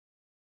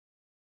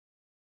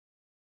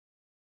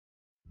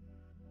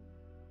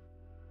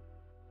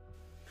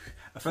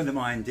A friend of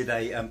mine did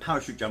a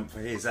parachute jump for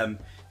his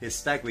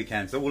stag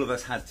weekend, so all of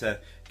us had to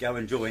go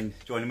and join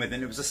him with,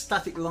 and it was a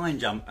static line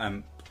jump,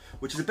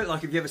 which is a bit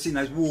like, if you've ever seen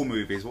those war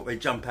movies, what they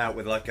jump out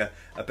with like a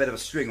bit of a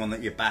string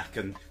on your back,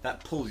 and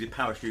that pulls your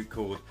parachute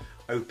cord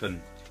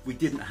open. We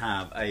didn't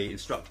have a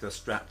instructor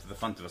strapped to the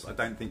front of us. I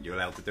don't think you're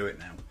allowed to do it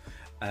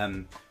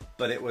now,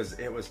 but it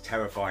was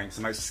terrifying. It's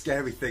the most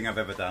scary thing I've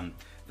ever done.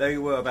 They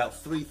were about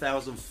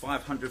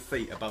 3,500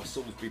 feet above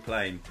Salisbury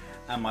Plain,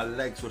 and my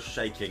legs were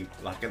shaking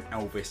like an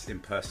Elvis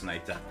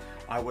impersonator.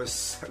 I was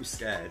so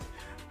scared,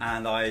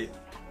 and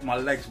my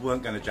legs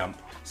weren't going to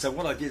jump. So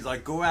what I did is I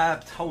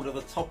grabbed hold of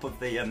the top of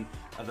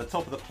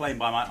the plane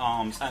by my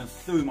arms and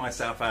threw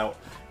myself out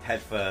head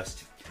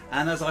first.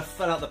 And as I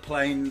fell out the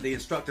plane, the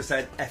instructor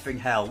said, "Effing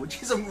hell,"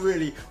 which isn't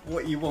really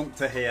what you want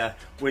to hear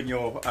when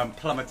you're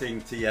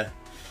plummeting to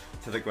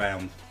the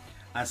ground.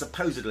 And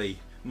supposedly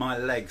my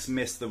legs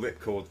missed the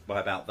ripcord by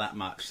about that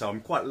much, so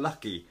I'm quite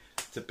lucky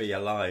to be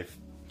alive.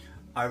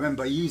 I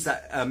remember I used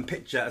that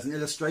picture as an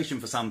illustration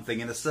for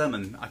something in a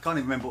sermon. I can't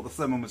even remember what the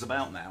sermon was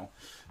about now,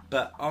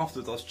 but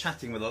afterwards I was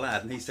chatting with a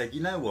lad and he said,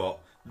 "You know what?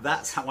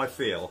 That's how I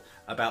feel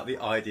about the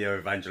idea of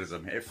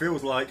evangelism. It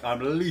feels like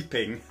I'm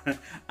leaping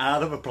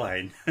out of a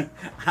plane,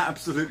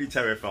 absolutely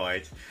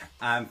terrified,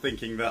 and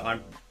thinking that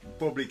I'm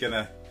probably going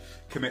to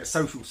commit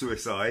social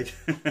suicide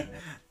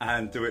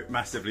and do it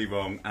massively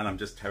wrong, and I'm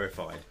just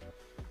terrified."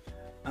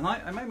 And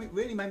it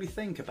really made me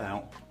think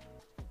about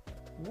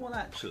what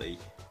actually,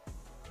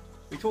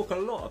 we talk a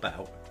lot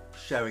about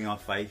sharing our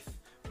faith,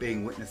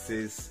 being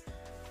witnesses,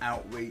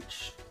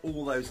 outreach,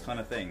 all those kind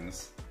of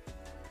things.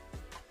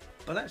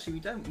 But actually we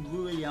don't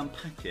really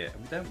unpack it,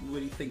 and we don't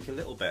really think a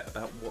little bit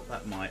about what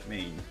that might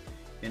mean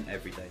in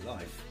everyday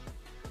life.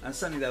 And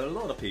certainly there are a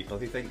lot of people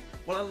who think,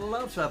 well, I'd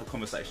love to have a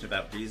conversation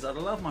about Jesus, I'd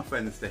love my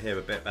friends to hear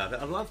a bit about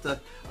it, I'd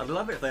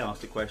love it if they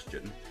asked a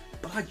question,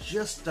 but I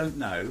just don't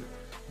know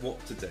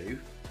what to do.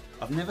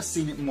 I've never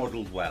seen it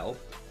modelled well,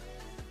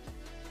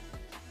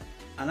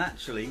 and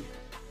actually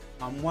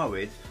I'm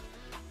worried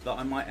that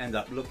I might end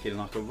up looking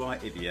like a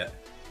right idiot,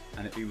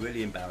 and it'd be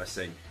really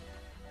embarrassing,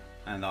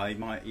 and I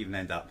might even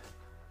end up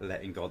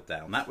letting God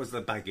down. That was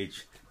the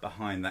baggage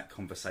behind that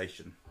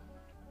conversation.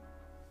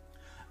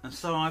 And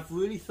so I've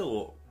really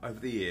thought over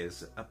the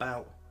years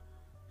about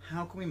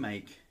how can we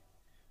make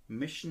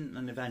mission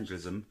and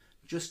evangelism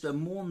just a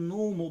more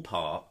normal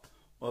part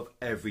of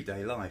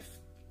everyday life.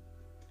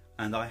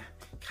 And I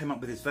came up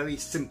with this very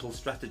simple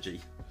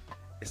strategy.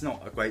 It's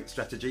not a great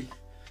strategy,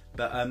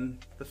 but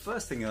the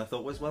first thing I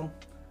thought was, well,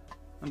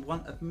 number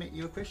one, admit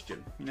you're a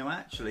Christian.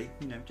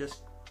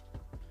 Just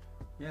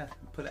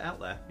put it out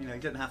there. You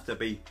don't have to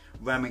be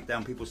ramming it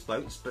down people's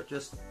throats, but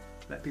just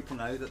let people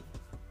know that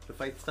the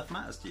faith stuff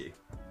matters to you.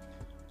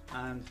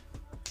 And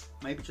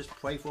maybe just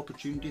pray for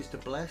opportunities to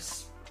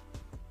bless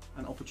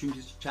and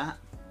opportunities to chat.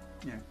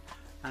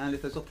 And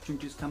if those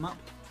opportunities come up,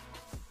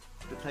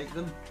 to take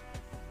them.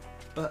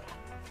 But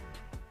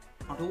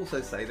I'd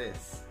also say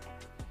this.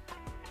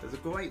 There's a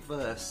great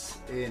verse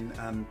in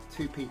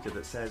 2 Peter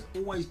that says,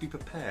 "Always be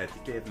prepared to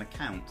give an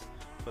account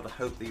for the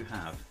hope that you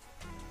have,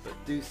 but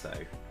do so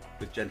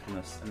with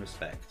gentleness and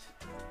respect."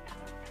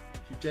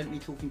 If you're gently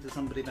talking to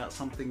somebody about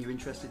something you're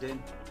interested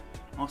in,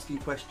 asking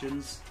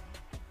questions,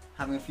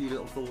 having a few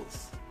little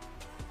thoughts,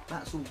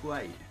 that's all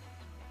great.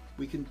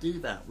 We can do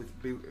that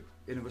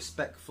in a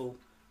respectful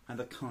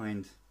and a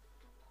kind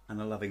and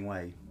a loving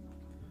way.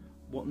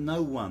 What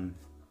no one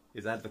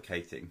is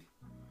advocating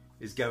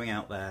is going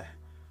out there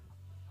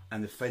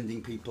and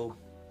offending people,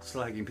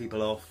 slagging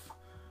people off,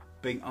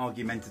 being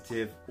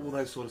argumentative, all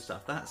those sort of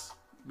stuff.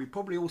 We've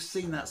probably all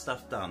seen that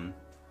stuff done,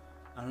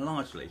 and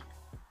largely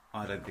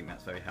I don't think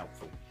that's very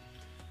helpful.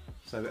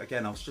 So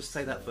again, I'll just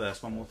say that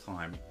verse one more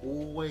time.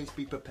 Always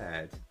be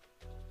prepared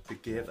to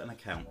give an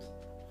account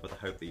for the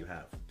hope that you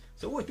have.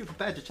 So always be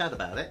prepared to chat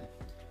about it.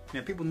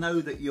 People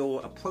know that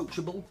you're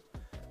approachable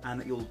and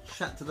that you'll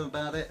chat to them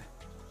about it,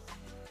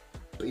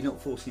 but you're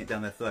not forcing it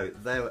down their throat.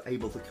 They're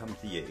able to come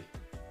to you,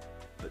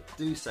 but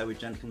do so with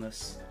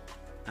gentleness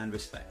and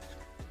respect.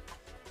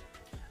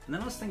 And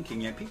then I was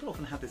thinking, people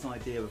often have this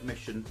idea of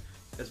mission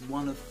as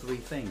one of 3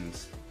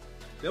 things.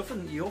 You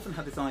often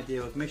have this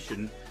idea of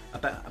mission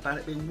about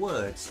it being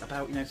words,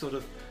 about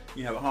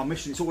our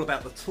mission. It's all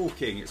about the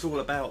talking. It's all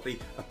about the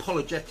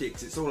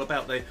apologetics. It's all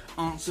about the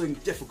answering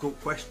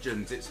difficult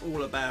questions. It's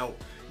all about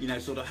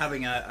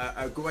having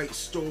a great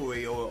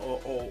story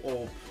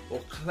or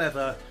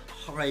clever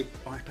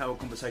high-powered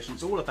conversation.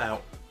 It's all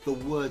about the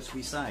words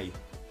we say,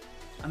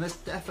 and there's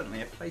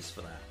definitely a place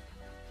for that.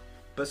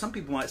 But some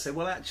people might say,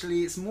 well,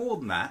 actually, it's more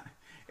than that.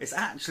 It's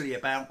actually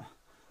about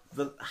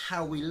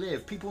how we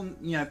live. We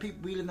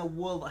live in a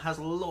world that has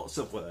lots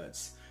of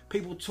words.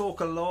 People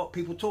talk a lot.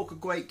 People talk a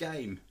great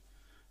game.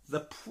 The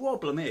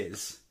problem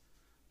is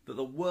that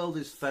the world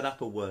is fed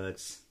up of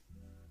words.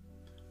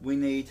 We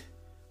need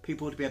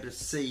people to be able to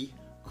see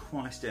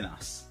Christ in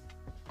us.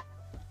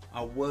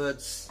 Our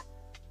words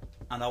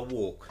and our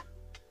walk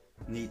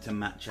need to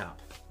match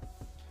up.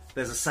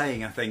 There's a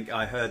saying I think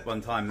I heard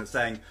one time that's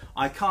saying,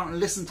 "I can't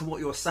listen to what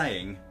you're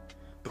saying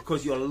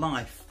because your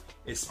life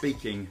is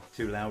speaking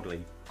too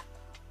loudly.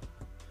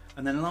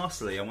 And then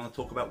lastly, I want to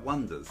talk about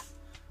wonders.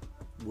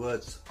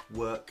 Words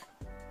work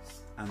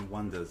and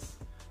wonders.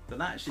 But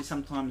actually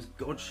sometimes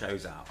God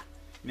shows up.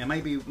 You know,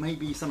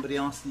 maybe somebody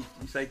asks you,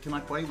 you say, can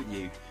I pray with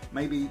you?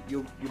 Maybe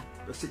you're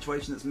a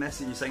situation that's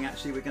messy and you're saying,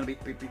 actually we're going to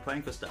be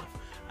praying for stuff.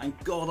 And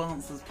God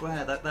answers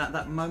prayer,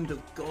 that moment of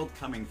God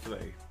coming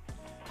through.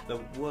 The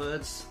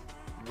words,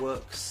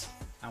 works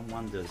and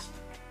wonders.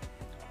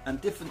 And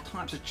different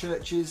types of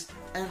churches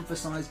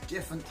emphasize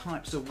different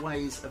types of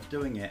ways of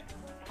doing it.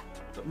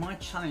 But my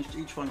challenge to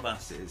each one of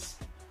us is,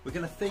 we're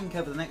going to think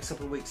over the next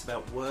couple of weeks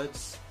about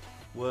words,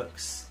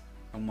 works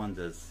and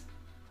wonders.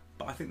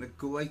 But I think the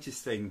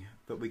greatest thing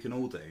that we can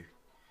all do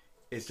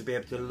is to be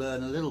able to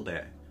learn a little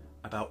bit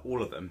about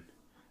all of them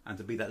and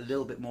to be that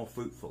little bit more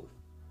fruitful,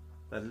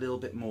 that little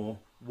bit more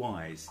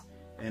wise,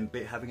 and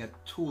having a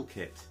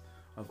toolkit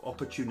of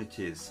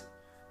opportunities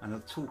and a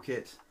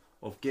toolkit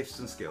of gifts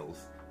and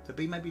skills to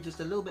be maybe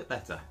just a little bit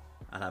better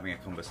at having a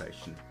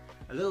conversation,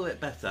 a little bit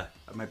better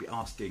at maybe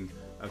asking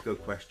a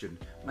good question,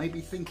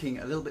 maybe thinking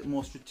a little bit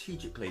more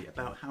strategically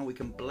about how we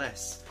can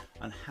bless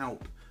and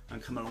help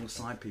and come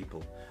alongside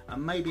people,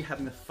 and maybe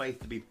having the faith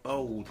to be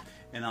bold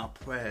in our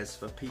prayers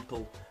for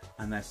people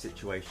and their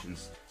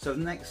situations. So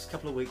the next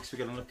couple of weeks we're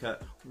going to look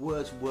at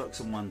words, works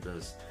and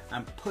wonders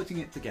and putting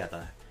it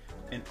together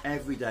in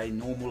everyday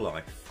normal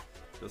life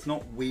that's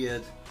not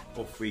weird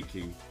or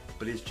freaky,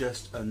 but is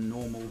just a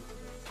normal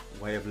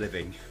way of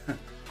living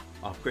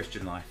our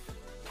Christian life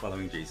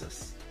following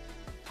Jesus.